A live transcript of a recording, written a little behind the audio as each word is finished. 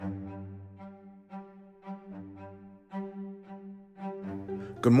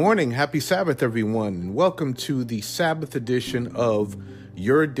Good morning. Happy Sabbath, everyone. Welcome to the Sabbath edition of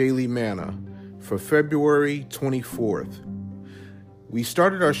Your Daily Manna for February 24th. We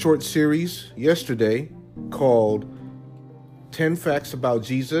started our short series yesterday called 10 Facts About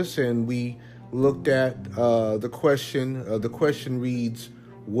Jesus, and we looked at the question. The question reads,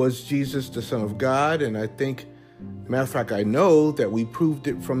 was Jesus the Son of God? And matter of fact, I know that we proved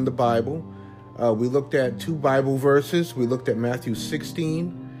it from the Bible. We looked at two Bible verses. We looked at Matthew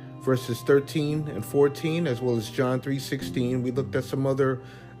 16, verses 13 and 14, as well as John 3:16. We looked at some other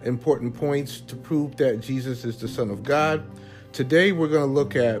important points to prove that Jesus is the Son of God. Today, we're going to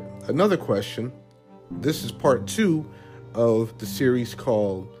look at another question. This is part 2 of the series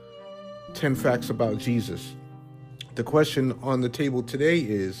called 10 Facts About Jesus. The question on the table today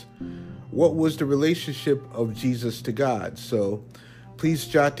is, what was the relationship of Jesus to God? So please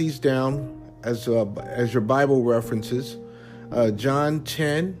jot these down as your Bible references. John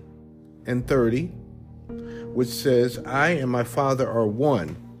 10 and 30, which says, I and my Father are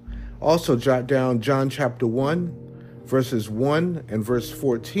one. Also jot down John chapter 1, verses 1 and verse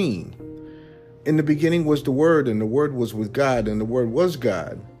 14. In the beginning was the Word, and the Word was with God, and the Word was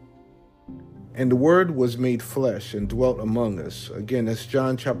God. And the Word was made flesh and dwelt among us. Again, that's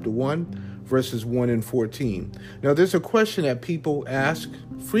John chapter 1, verses 1 and 14. Now, there's a question that people ask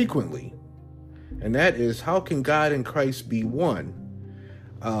frequently, and that is, how can God and Christ be one?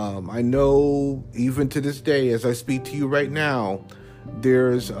 I know even to this day, as I speak to you right now,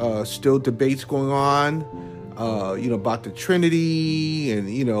 there's still debates going on, about the Trinity, and,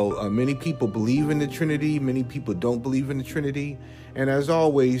 many people believe in the Trinity, many people don't believe in the Trinity. And as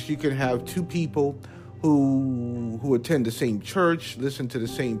always, you can have two people who attend the same church, listen to the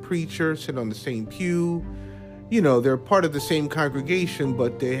same preacher, sit on the same pew. They're part of the same congregation,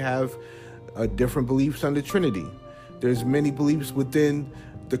 but they have different beliefs on the Trinity. There's many beliefs within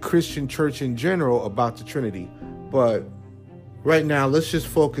the Christian church in general about the Trinity. But right now, let's just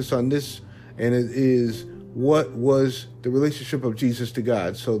focus on this, and it is, what was the relationship of Jesus to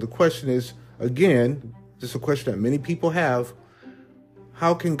God? So the question is, again, this is a question that many people have,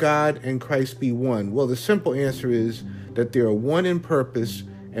 how can God and Christ be one? Well, the simple answer is that they are one in purpose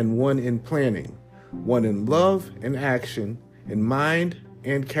and one in planning, one in love and action, in mind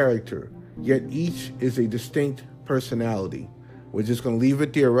and character, yet each is a distinct personality. We're just going to leave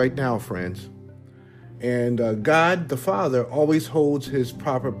it there right now, friends. And God, the Father, always holds his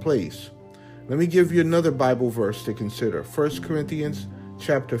proper place. Let me give you another Bible verse to consider. 1 Corinthians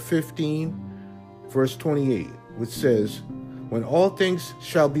chapter 15, verse 28, which says, when all things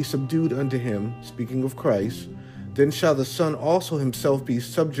shall be subdued unto him, speaking of Christ, then shall the Son also himself be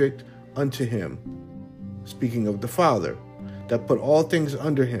subject unto him, speaking of the Father, that put all things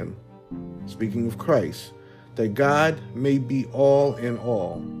under him, speaking of Christ, that God may be all in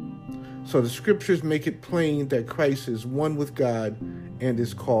all. So the scriptures make it plain that Christ is one with God and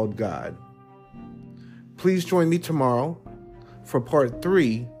is called God. Please join me tomorrow for part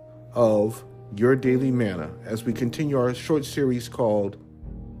 3 of Your Daily Manna as we continue our short series called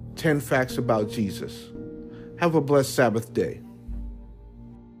 10 Facts About Jesus. Have a blessed Sabbath day.